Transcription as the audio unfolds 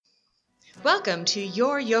Welcome to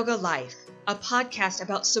Your Yoga Life, a podcast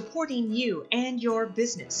about supporting you and your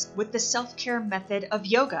business with the self-care method of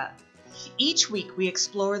yoga. Each week, we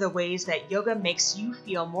explore the ways that yoga makes you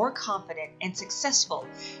feel more confident and successful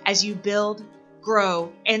as you build,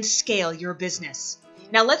 grow, and scale your business.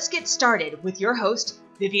 Now let's get started with your host,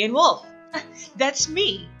 Vivian Wolf. That's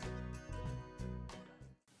me.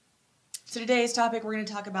 So today's topic, we're going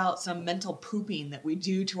to talk about some mental pooping that we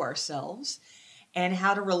do to ourselves and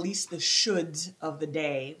how to release the shoulds of the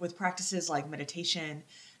day with practices like meditation,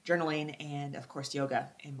 journaling, and of course, yoga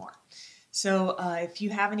and more. So if you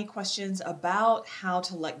have any questions about how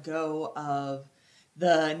to let go of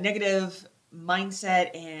the negative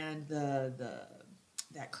mindset and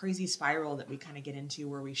that crazy spiral that we kind of get into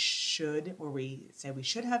where we say we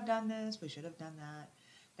should have done this, we should have done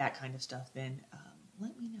that kind of stuff, then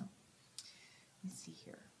let me know. Let's see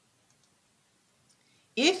here.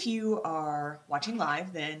 If you are watching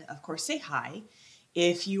live, then of course say hi.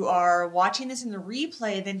 If you are watching this in the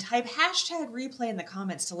replay, then type #replay in the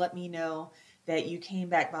comments to let me know that you came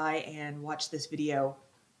back by and watched this video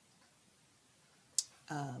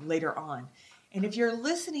later on. And if you're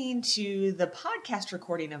listening to the podcast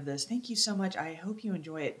recording of this, thank you so much. I hope you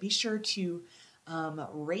enjoy it. Be sure to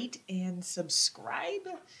rate and subscribe.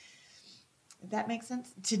 If that makes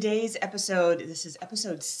sense. Today's episode, this is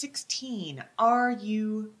episode 16. Are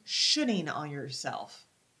you shoulding on yourself?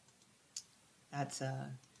 That's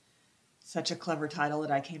such a clever title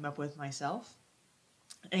that I came up with myself.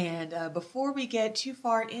 And before we get too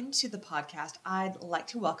far into the podcast, I'd like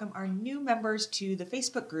to welcome our new members to the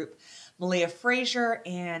Facebook group, Malia Frazier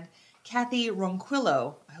and Kathy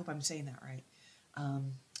Ronquillo. I hope I'm saying that right.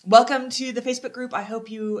 Welcome to the Facebook group. I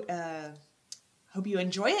hope you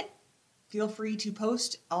enjoy it. Feel free to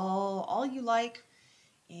post all you like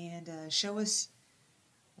and show us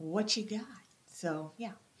what you got. So,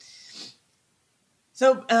 yeah.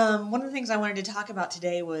 So, one of the things I wanted to talk about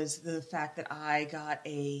today was the fact that I got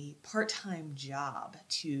a part-time job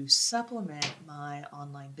to supplement my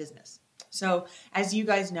online business. So, as you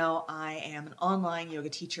guys know, I am an online yoga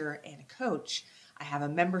teacher and a coach. I have a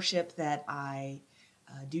membership that I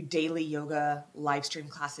do daily yoga live stream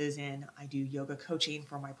classes in. I do yoga coaching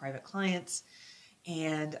for my private clients.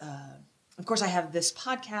 And of course, I have this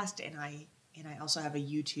podcast and I also have a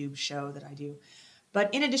YouTube show that I do.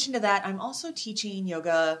 But in addition to that, I'm also teaching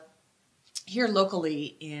yoga here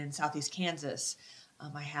locally in Southeast Kansas.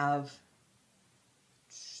 I have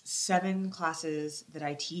 7 classes that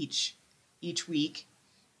I teach each week.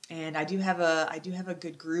 And I do have a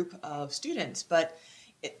good group of students, but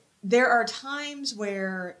there are times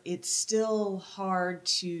where it's still hard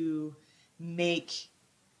to make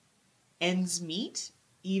ends meet,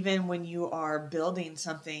 even when you are building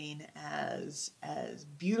something as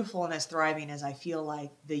beautiful and as thriving as I feel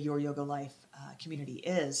like the Your Yoga Life community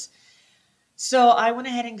is. So I went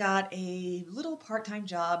ahead and got a little part-time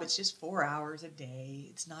job. It's just 4 hours a day.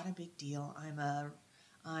 It's not a big deal.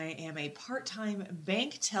 I am a part-time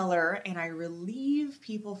bank teller and I relieve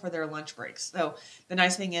people for their lunch breaks. So the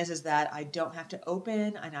nice thing is that I don't have to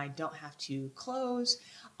open and I don't have to close.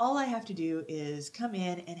 All I have to do is come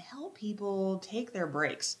in and help people take their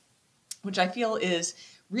breaks, which I feel is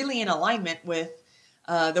really in alignment with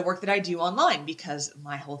the work that I do online, because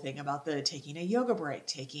my whole thing about taking a yoga break,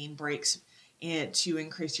 taking breaks to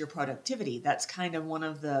increase your productivity, that's kind of one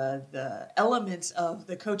of the elements of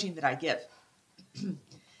the coaching that I give.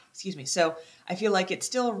 Excuse me. So I feel like it's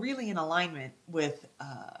still really in alignment with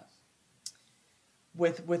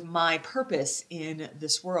my purpose in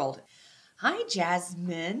this world. Hi,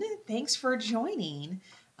 Jasmine. Thanks for joining.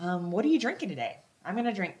 What are you drinking today? I'm going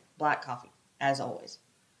to drink black coffee, as always.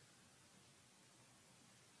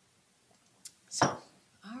 So,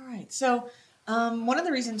 all right. So one of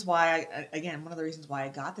the reasons why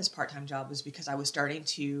I got this part-time job was because I was starting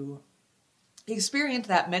to experience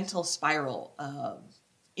that mental spiral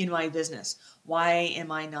in my business. Why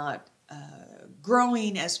am I not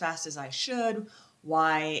growing as fast as I should?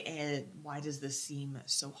 Why does this seem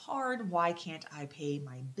so hard? Why can't I pay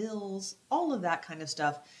my bills? All of that kind of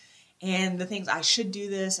stuff. And the things, I should do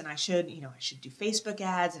this, and I should do Facebook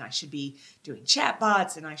ads, and I should be doing chat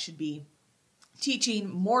bots, and I should be teaching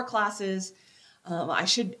more classes. I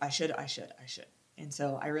should. And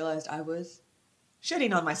so I realized I was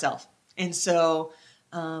shitting on myself. And so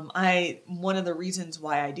one of the reasons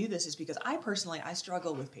why I do this is because I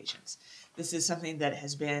struggle with patience. This is something that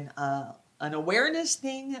has been an awareness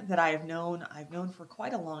thing that I've known for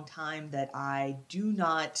quite a long time, that I do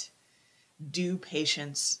not do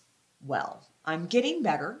patience well. I'm getting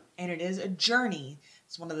better, and it is a journey.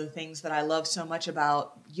 It's one of the things that I love so much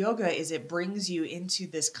about yoga is it brings you into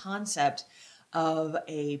this concept of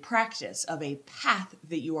a practice, of a path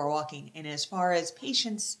that you are walking. And as far as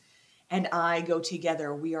patience and I go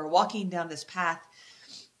together, we are walking down this path,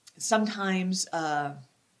 sometimes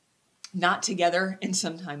not together and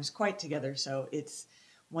sometimes quite together. So it's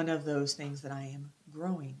one of those things that I am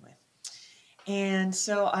growing with. And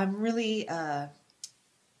so I'm really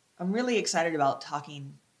excited about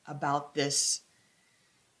talking about this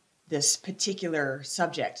particular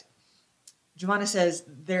subject. Giovanna says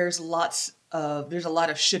there's a lot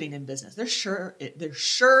of shoulding in business. There sure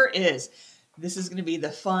is. This is going to be the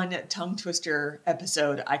fun tongue twister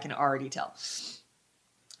episode. I can already tell.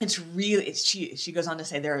 She goes on to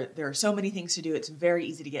say there are so many things to do. It's very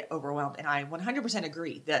easy to get overwhelmed. And I 100%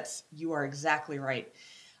 agree. You are exactly right.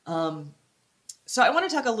 So I want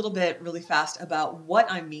to talk a little bit really fast about what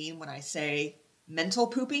I mean when I say mental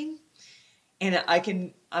pooping. And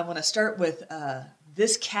I want to start with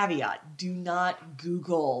this caveat. Do not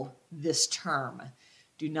Google this term.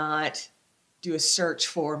 Do not do a search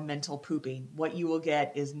for mental pooping. What you will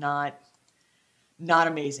get is not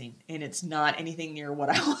amazing. And it's not anything near what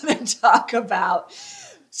I want to talk about.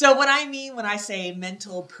 So what I mean when I say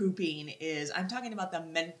mental pooping is I'm talking about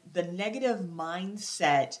the negative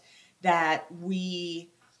mindset that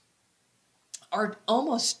we are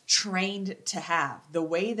almost trained to have, the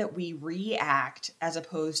way that we react as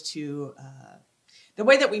opposed to the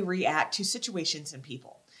way that we react to situations and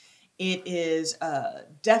people. It is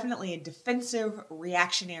definitely a defensive,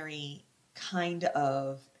 reactionary kind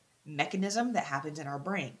of mechanism that happens in our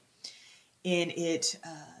brain. And it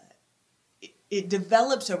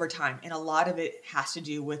develops over time. And a lot of it has to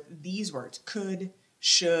do with these words: could,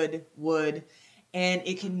 should, would. And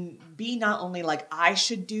it can be not only like I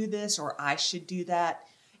should do this or I should do that.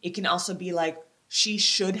 It can also be like she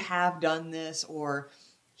should have done this or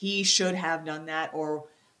he should have done that, or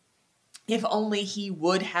if only he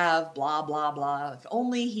would have blah, blah, blah. If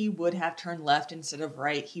only he would have turned left instead of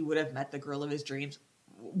right, he would have met the girl of his dreams,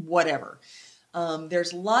 whatever.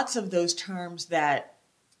 There's lots of those terms that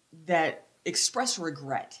express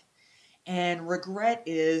regret. And regret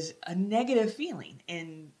is a negative feeling.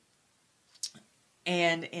 And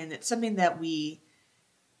it's something that we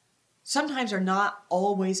sometimes are not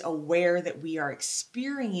always aware that we are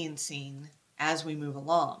experiencing as we move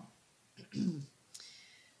along.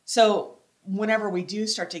 So whenever we do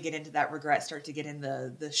start to get into that regret, start to get in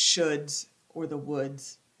the shoulds or the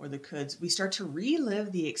woulds or the coulds, we start to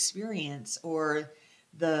relive the experience or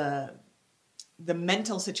the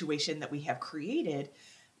mental situation that we have created.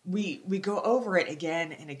 We go over it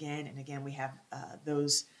again and again and again. We have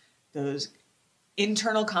those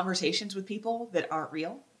internal conversations with people that aren't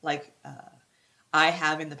real. Like I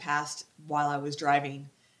have in the past while I was driving,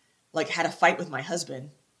 like had a fight with my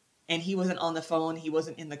husband, and he wasn't on the phone. He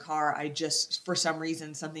wasn't in the car. I just, for some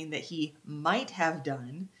reason, something that he might have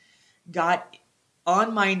done got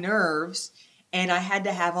on my nerves, and I had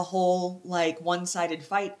to have a whole like one-sided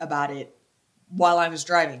fight about it while I was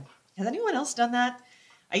driving. Has anyone else done that?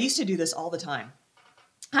 I used to do this all the time.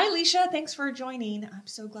 Hi, Alicia. Thanks for joining. I'm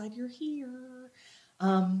so glad you're here.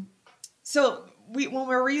 So when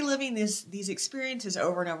we're reliving these experiences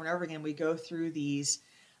over and over and over again, we go through these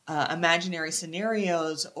imaginary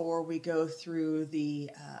scenarios, or we go through the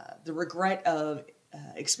regret of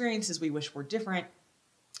experiences we wish were different.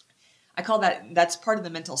 I call that's part of the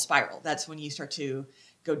mental spiral. That's when you start to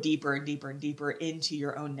go deeper and deeper and deeper into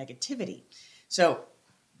your own negativity. So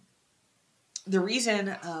the reason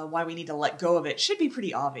why we need to let go of it should be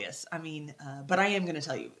pretty obvious. I mean, but I am going to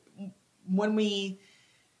tell you,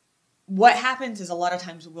 what happens is a lot of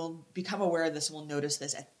times we'll become aware of this and we'll notice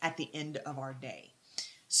this at the end of our day.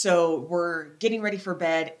 So we're getting ready for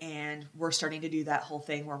bed and we're starting to do that whole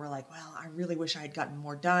thing where we're like, well, I really wish I had gotten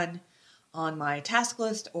more done on my task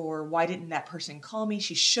list, or why didn't that person call me?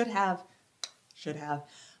 She should have.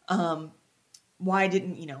 Why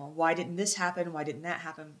didn't this happen? Why didn't that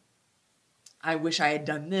happen? I wish I had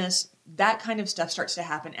done this. That kind of stuff starts to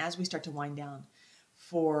happen as we start to wind down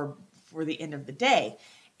for the end of the day.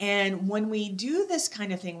 And when we do this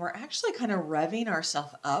kind of thing, we're actually kind of revving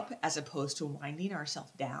ourselves up as opposed to winding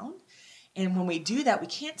ourselves down. And when we do that, we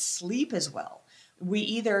can't sleep as well.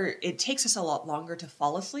 It takes us a lot longer to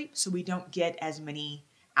fall asleep, so we don't get as many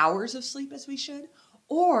hours of sleep as we should,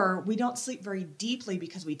 or we don't sleep very deeply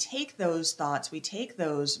because we take those thoughts, we take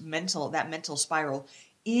that mental spiral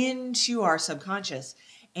into our subconscious,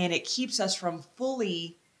 and it keeps us from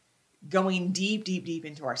fully going deep, deep, deep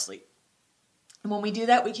into our sleep. And when we do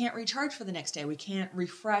that, we can't recharge for the next day. We can't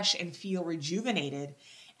refresh and feel rejuvenated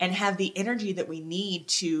and have the energy that we need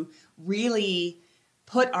to really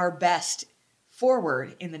put our best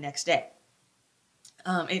forward in the next day.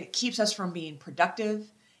 It keeps us from being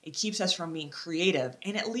productive. It keeps us from being creative,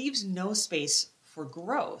 and it leaves no space for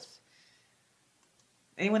growth.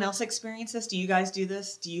 Anyone else experience this? Do you guys do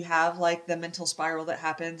this? Do you have like the mental spiral that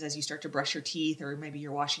happens as you start to brush your teeth, or maybe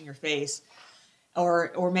you're washing your face,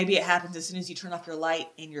 or maybe it happens as soon as you turn off your light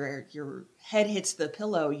and your head hits the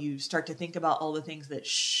pillow, you start to think about all the things that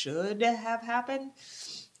should have happened,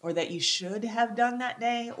 or that you should have done that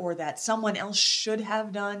day, or that someone else should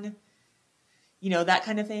have done. That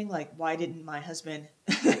kind of thing. Like, why didn't my husband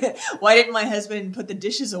put the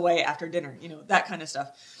dishes away after dinner? That kind of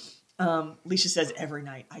stuff. Leisha says every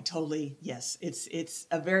night. Yes, it's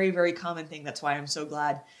a very, very common thing. That's why I'm so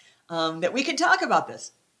glad that we can talk about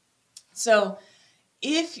this. So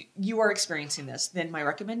if you are experiencing this, then my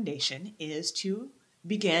recommendation is to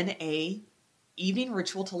begin a evening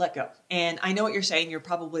ritual to let go. And I know what you're saying. You're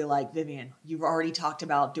probably like, Vivian, you've already talked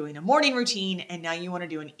about doing a morning routine, and now you want to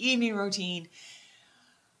do an evening routine.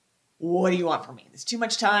 What do you want from me? It's too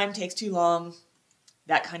much time, takes too long,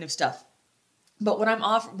 that kind of stuff. But what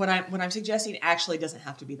I'm suggesting actually doesn't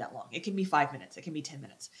have to be that long. It can be 5 minutes. It can be 10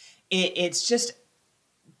 minutes. It's just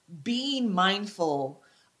being mindful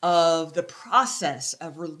of the process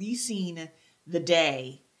of releasing the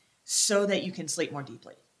day so that you can sleep more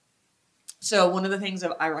deeply. So one of the things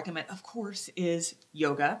that I recommend, of course, is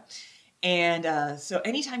yoga. And so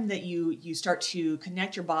anytime that you start to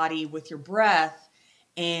connect your body with your breath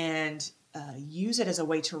and use it as a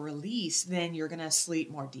way to release, then you're going to sleep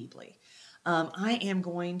more deeply. I am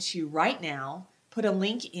going to right now put a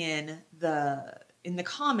link in the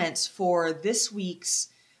comments for this week's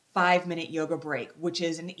 5-minute yoga break, which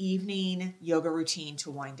is an evening yoga routine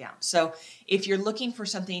to wind down. So if you're looking for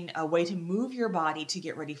a way to move your body to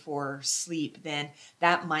get ready for sleep, then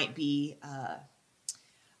that might be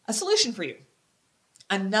a solution for you.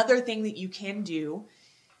 Another thing that you can do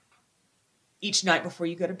each night before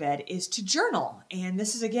you go to bed is to journal. And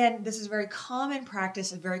this is a very common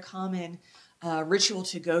practice, a very common ritual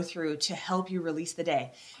to go through to help you release the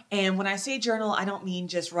day. And when I say journal, I don't mean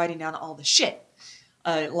just writing down all the shit.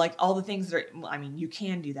 Like all the things you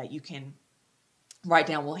can do that. You can write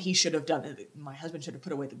down, well, he should have done it. My husband should have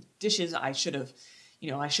put away the dishes. I should have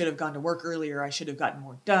gone to work earlier. I should have gotten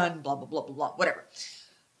more done, blah, blah, blah, blah, blah, whatever.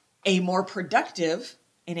 A more productive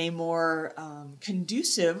and a more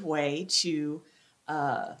conducive way to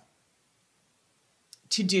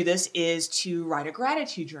do this is to write a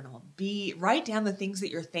gratitude journal. Write down the things that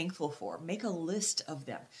you're thankful for. Make a list of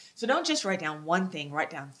them. So don't just write down one thing, write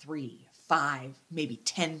down 3, 5, maybe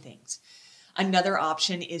 10 things. Another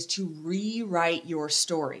option is to rewrite your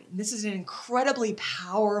story. This is an incredibly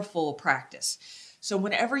powerful practice. So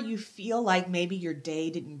whenever you feel like maybe your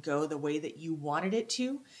day didn't go the way that you wanted it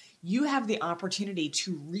to, you have the opportunity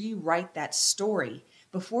to rewrite that story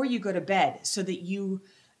before you go to bed so that you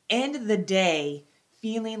end the day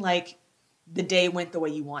feeling like the day went the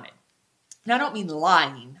way you wanted. And I don't mean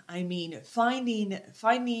lying. I mean finding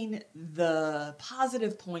the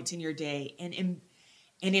positive points in your day and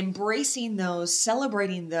embracing those,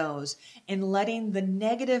 celebrating those, and letting the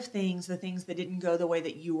negative things, the things that didn't go the way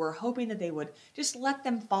that you were hoping that they would, just let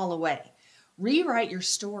them fall away. Rewrite your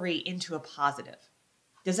story into a positive.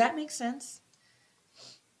 Does that make sense?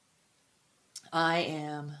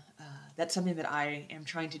 That's something that I am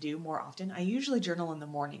trying to do more often. I usually journal in the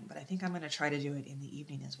morning, but I think I'm going to try to do it in the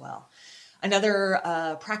evening as well.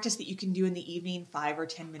 Another practice that you can do in the evening, 5 or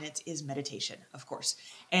 10 minutes, is meditation, of course.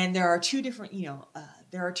 And there are two different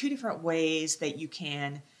ways that you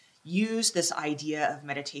can use this idea of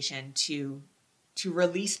meditation to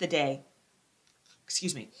release the day,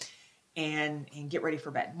 and get ready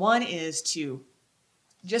for bed. One is to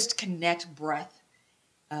just connect breath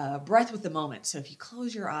with the moment. So if you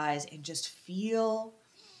close your eyes and just feel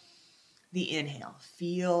the inhale,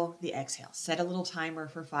 feel the exhale, set a little timer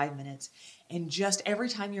for 5 minutes, and just every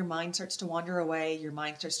time your mind starts to wander away, your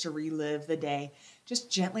mind starts to relive the day, just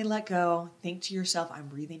gently let go. Think to yourself, I'm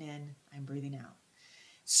breathing in, I'm breathing out.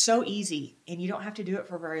 So easy, and you don't have to do it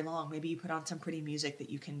for very long. Maybe you put on some pretty music that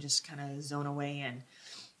you can just kind of zone away in.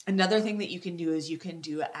 Another thing that you can do is you can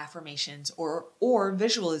do affirmations or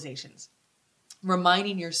visualizations,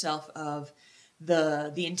 reminding yourself of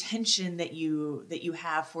the intention that you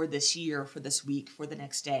have for this year, for this week, for the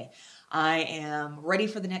next day. I am ready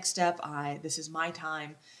for the next step. This is my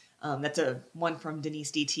time. That's a one from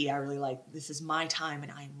Denise DT. I really like, this is my time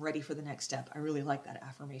and I am ready for the next step. I really like that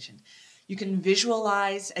affirmation. You can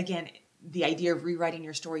visualize, again, the idea of rewriting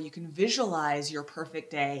your story. You can visualize your perfect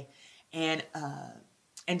day and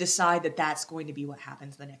decide that that's going to be what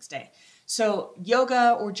happens the next day. So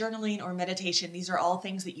yoga or journaling or meditation, these are all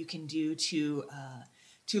things that you can do to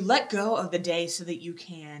let go of the day so that you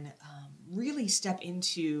can really step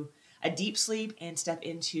into a deep sleep and step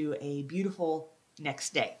into a beautiful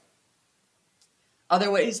next day. Other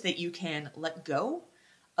ways that you can let go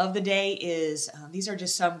of the day is, these are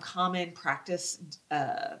just some common practice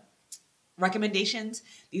recommendations.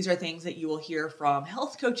 These are things that you will hear from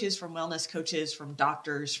health coaches, from wellness coaches, from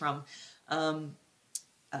doctors, from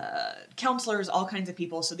counselors, all kinds of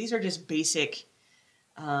people. So these are just basic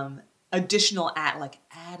additional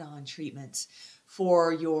add-on treatments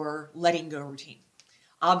for your letting go routine.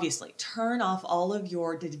 Obviously, turn off all of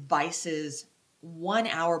your devices 1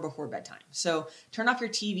 hour before bedtime. So turn off your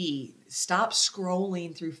TV, stop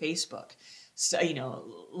scrolling through Facebook. So,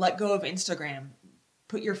 let go of Instagram,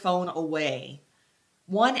 put your phone away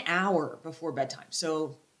 1 hour before bedtime.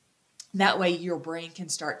 So that way your brain can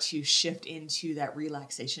start to shift into that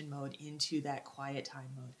relaxation mode, into that quiet time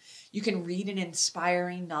mode. You can read an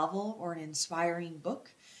inspiring novel or an inspiring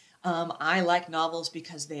book. I like novels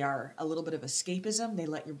because they are a little bit of escapism. They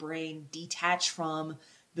let your brain detach from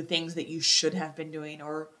the things that you should have been doing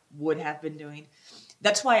or would have been doing.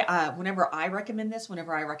 That's why whenever I recommend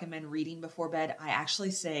reading before bed, I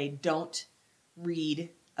actually say don't read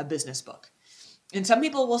a business book. And some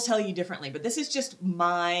people will tell you differently, but this is just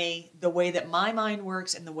the way that my mind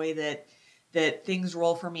works and the way that things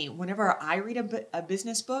roll for me. Whenever I read a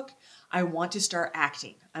business book, I want to start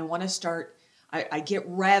acting. I get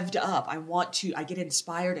revved up. I get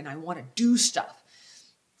inspired and I want to do stuff.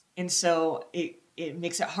 And so it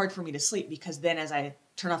makes it hard for me to sleep, because then as I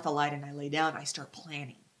turn off the light and I lay down, I start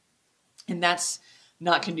planning. And that's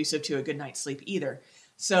not conducive to a good night's sleep either.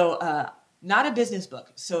 So, not a business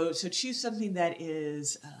book. So choose something that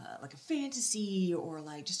is like a fantasy, or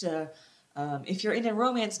like just if you're into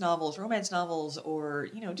romance novels, or,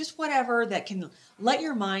 just whatever that can let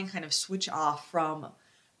your mind kind of switch off from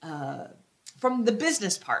the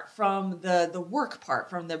business part, from the work part,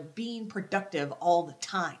 from the being productive all the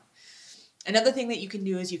time. Another thing that you can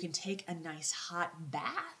do is you can take a nice hot bath.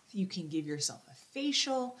 You can give yourself a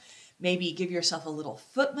facial, maybe give yourself a little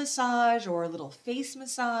foot massage or a little face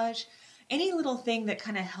massage. Any little thing that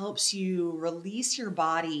kind of helps you release your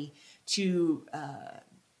body to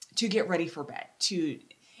get ready for bed.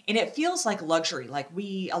 And it feels like luxury. Like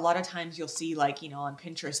a lot of times you'll see on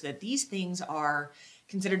Pinterest that these things are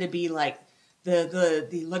considered to be like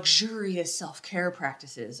the luxurious self-care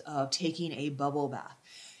practices of taking a bubble bath.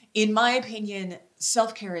 In my opinion,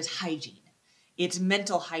 self-care is hygiene. It's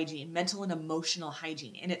mental hygiene, mental and emotional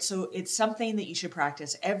hygiene. And it's something that you should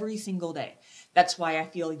practice every single day. That's why I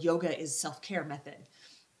feel yoga is self-care method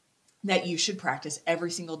that you should practice every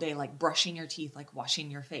single day, like brushing your teeth, like washing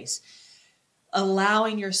your face,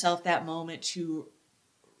 allowing yourself that moment to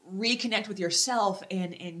reconnect with yourself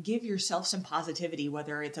and give yourself some positivity,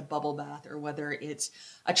 whether it's a bubble bath or whether it's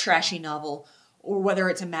a trashy novel or whether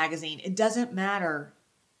it's a magazine. It doesn't matter.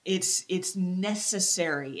 It's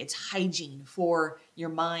necessary. It's hygiene for your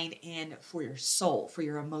mind and for your soul, for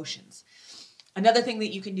your emotions. Another thing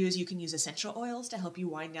that you can do is you can use essential oils to help you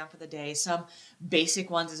wind down for the day. Some basic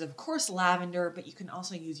ones is, of course, lavender, but you can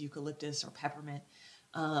also use eucalyptus or peppermint.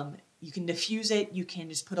 You can diffuse it. You can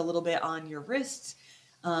just put a little bit on your wrists.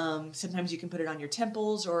 Sometimes you can put it on your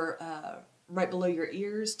temples or right below your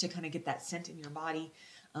ears to kind of get that scent in your body.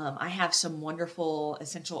 I have some wonderful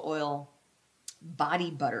essential oil body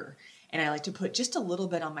butter, and I like to put just a little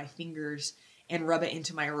bit on my fingers and rub it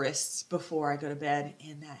into my wrists before I go to bed,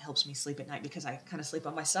 and that helps me sleep at night because I kind of sleep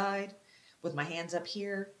on my side with my hands up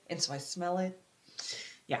here, and so I smell it.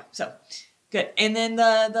 Yeah, so good. And then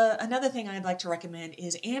the another thing I'd like to recommend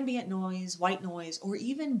is ambient noise, white noise, or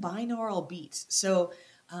even binaural beats. So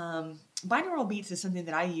binaural beats is something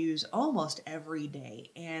that I use almost every day,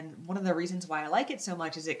 and one of the reasons why I like it so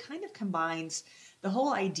much is it kind of combines the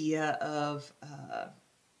whole idea of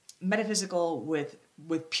metaphysical with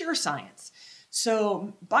pure science.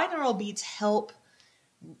 So binaural beats help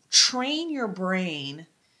train your brain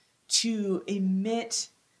to emit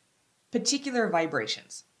particular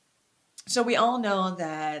vibrations. So we all know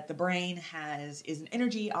that the brain is an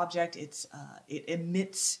energy object. It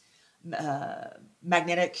emits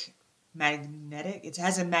magnetic. It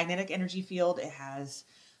has a magnetic energy field. It has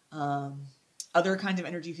other kinds of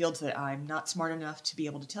energy fields that I'm not smart enough to be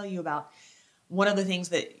able to tell you about. One of the things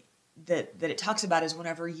that it talks about is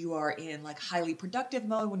whenever you are in like highly productive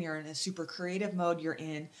mode, when you're in a super creative mode, you're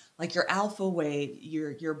in like your alpha wave,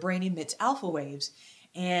 your brain emits alpha waves.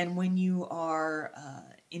 And when you are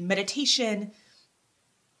in meditation,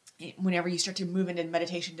 whenever you start to move into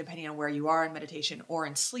meditation, depending on where you are in meditation or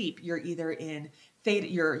in sleep, you're either in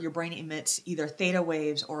your brain emits either theta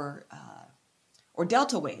waves or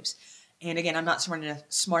delta waves. And again, I'm not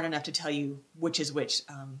smart enough to tell you which is which.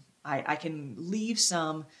 I can leave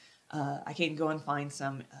some. I can go and find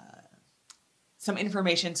some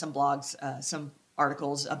information, some blogs, some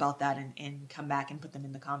articles about that, and come back and put them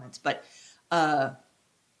in the comments. But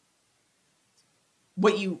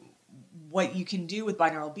what you can do with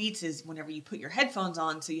binaural beats is whenever you put your headphones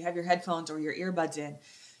on, so you have your headphones or your earbuds in,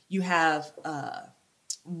 you have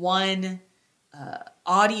one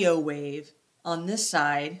audio wave on this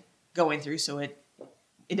side going through, so it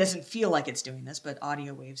doesn't feel like it's doing this, but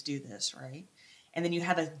audio waves do this, right? And then you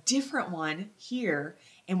have a different one here,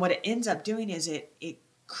 and what it ends up doing is it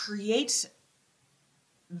creates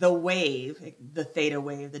the wave, the theta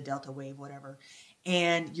wave, the delta wave, whatever,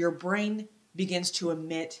 and your brain begins to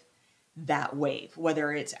emit that wave,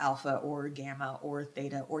 whether it's alpha or gamma or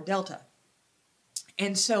theta or delta.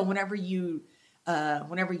 And so whenever you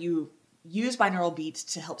use binaural beats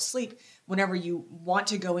to help sleep, whenever you want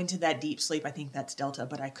to go into that deep sleep, I think that's delta,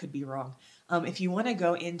 but I could be wrong. If you want to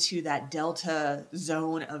go into that delta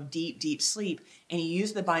zone of deep sleep and you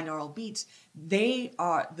use the binaural beats, they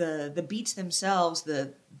are the beats themselves,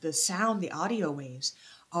 the sound, the audio waves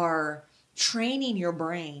are training your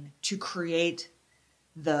brain to create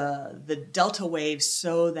the delta waves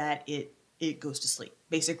so that it goes to sleep.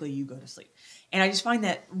 Basically, you go to sleep. And I just find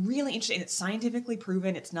that really interesting. It's scientifically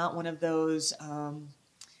proven. It's not one of those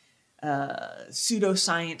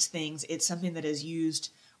pseudoscience things. It's something that is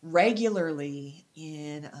used regularly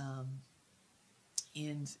in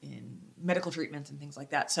medical treatments and things like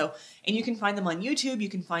that. So, and you can find them on YouTube. You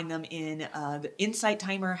can find them in the Insight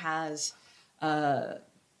Timer has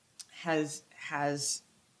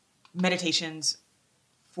meditations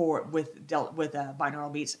with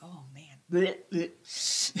binaural beats. Oh man.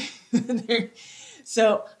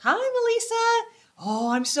 So, hi, Melissa.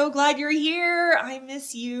 Oh, I'm so glad you're here. I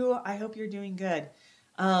miss you. I hope you're doing good.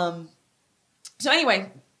 So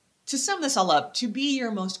anyway, to sum this all up, to be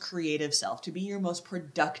your most creative self, to be your most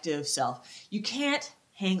productive self, you can't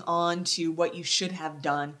hang on to what you should have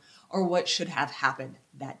done or what should have happened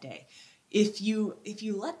that day. If you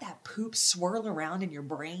let that poop swirl around in your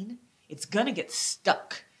brain, it's gonna get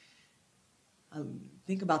stuck.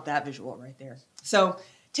 Think about that visual right there. So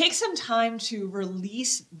take some time to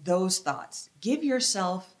release those thoughts. Give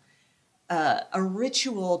yourself a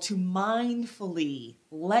ritual to mindfully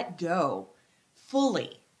let go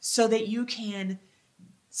fully so that you can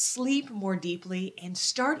sleep more deeply and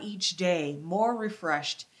start each day more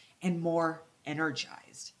refreshed and more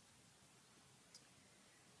energized.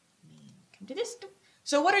 Come to this.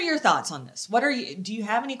 So what are your thoughts on this? Do you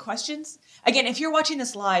have any questions? Again, if you're watching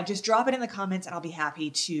this live, just drop it in the comments and I'll be happy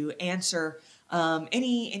to answer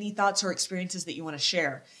any thoughts or experiences that you want to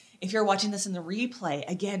share. If you're watching this in the replay,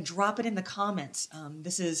 again, drop it in the comments.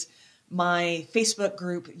 This is my Facebook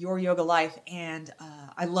group, Your Yoga Life, and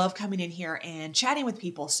I love coming in here and chatting with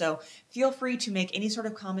people. So feel free to make any sort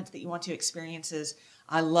of comments that you want to experiences.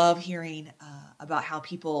 I love hearing about how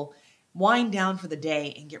people wind down for the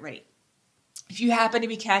day and get ready. If you happen to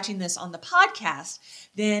be catching this on the podcast,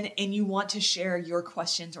 and you want to share your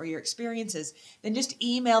questions or your experiences, then just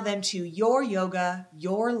email them to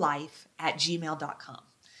youryogayourlife@gmail.com.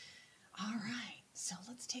 All right, so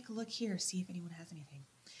let's take a look here, see if anyone has anything.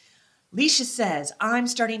 Leisha says, I'm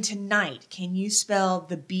starting tonight. Can you spell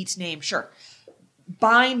the beat's name? Sure.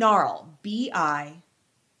 Binaural, B-I-N-A-U-R-A-L.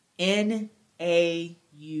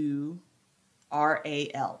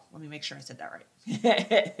 Let me make sure I said that right.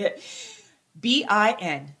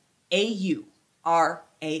 B-I-N-A-U-R-A-L.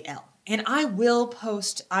 And I will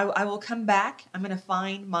post, I will come back. I'm going to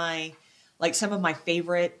find some of my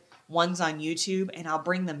favorite ones on YouTube, and I'll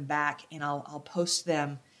bring them back and I'll post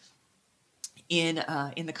them in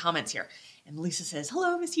the comments here. And Lisa says,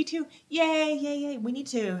 hello, miss you too. Yay, yay, yay. We need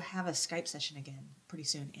to have a Skype session again pretty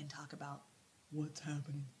soon and talk about what's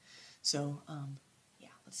happening. So, yeah,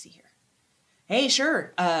 let's see here. Hey,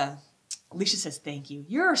 sure. Alicia says, thank you.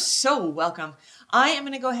 You're so welcome. I am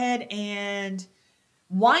going to go ahead and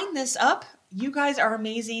wind this up. You guys are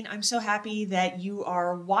amazing. I'm so happy that you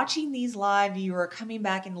are watching these live. You are coming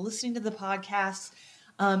back and listening to the podcasts.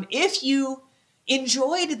 If you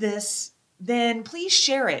enjoyed this, then please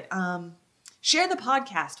share it. Share the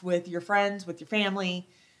podcast with your friends, with your family,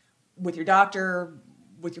 with your doctor,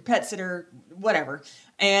 with your pet sitter, whatever.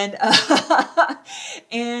 And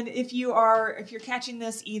and if you're catching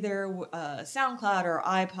this either SoundCloud or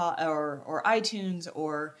iPod or iTunes,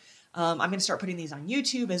 or I'm going to start putting these on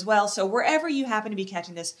YouTube as well. So wherever you happen to be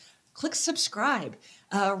catching this, click subscribe,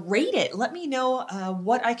 rate it. Let me know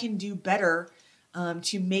what I can do better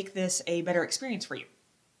to make this a better experience for you.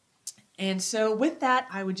 And so with that,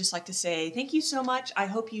 I would just like to say thank you so much. I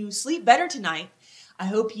hope you sleep better tonight. I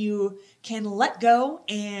hope you can let go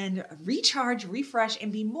and recharge, refresh,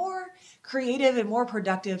 and be more creative and more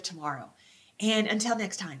productive tomorrow. And until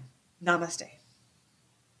next time, namaste.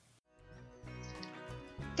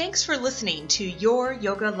 Thanks for listening to Your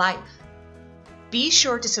Yoga Life. Be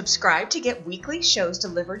sure to subscribe to get weekly shows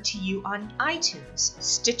delivered to you on iTunes,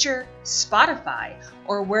 Stitcher, Spotify,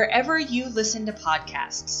 or wherever you listen to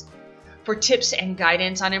podcasts. For tips and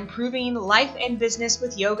guidance on improving life and business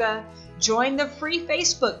with yoga, join the free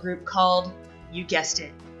Facebook group called, you guessed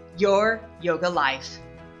it, Your Yoga Life.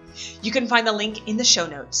 You can find the link in the show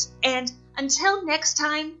notes. And until next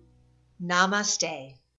time, namaste.